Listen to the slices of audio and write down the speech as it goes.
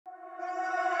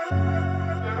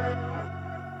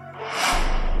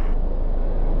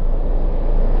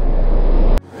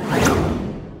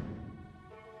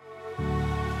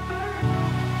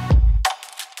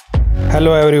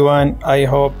Hello everyone, I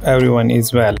hope everyone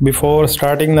is well. Before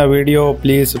starting the video,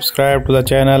 please subscribe to the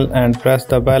channel and press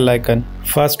the bell icon.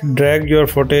 First, drag your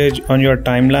footage on your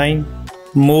timeline.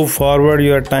 Move forward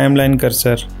your timeline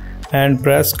cursor and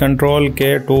press Ctrl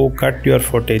K to cut your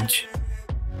footage.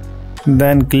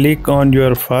 Then click on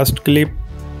your first clip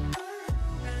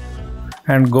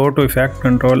and go to Effect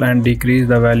Control and decrease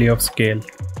the value of scale.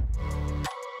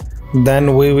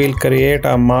 Then we will create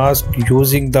a mask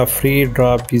using the free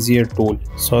Draw Bezier tool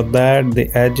so that the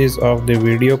edges of the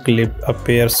video clip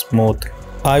appear smooth.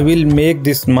 I will make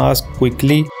this mask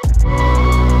quickly.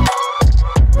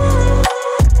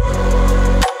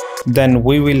 Then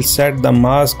we will set the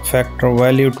mask factor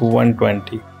value to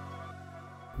 120.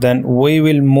 Then we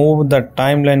will move the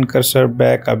timeline cursor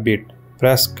back a bit.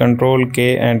 Press Ctrl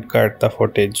K and cut the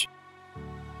footage.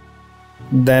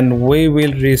 Then we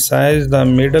will resize the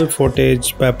middle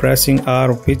footage by pressing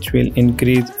R, which will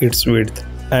increase its width.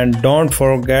 And don't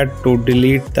forget to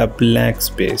delete the blank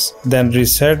space. Then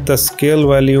reset the scale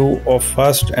value of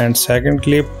first and second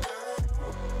clip.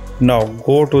 Now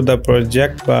go to the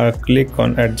project bar, click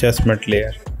on adjustment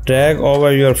layer. Drag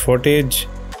over your footage.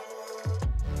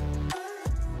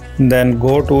 Then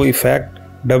go to effect,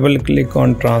 double click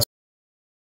on transform.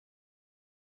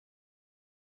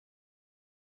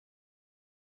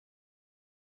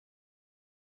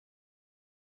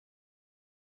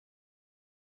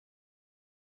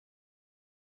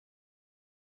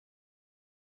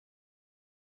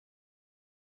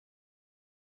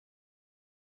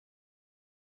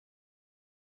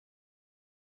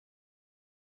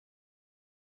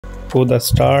 To the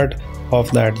start of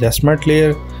the adjustment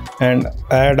layer and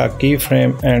add a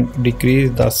keyframe and decrease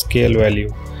the scale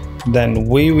value. Then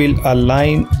we will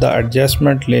align the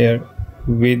adjustment layer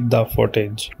with the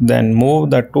footage. Then move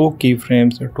the two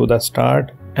keyframes to the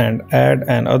start and add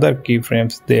another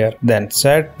keyframes there. Then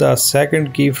set the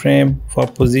second keyframe for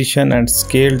position and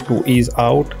scale to ease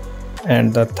out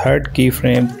and the third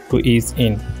keyframe to ease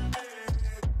in.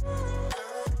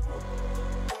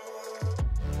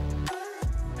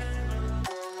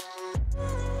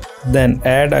 Then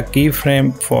add a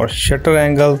keyframe for shutter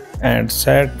angle and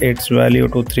set its value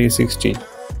to 360.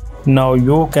 Now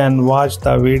you can watch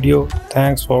the video.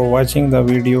 Thanks for watching the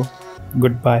video.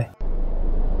 Goodbye.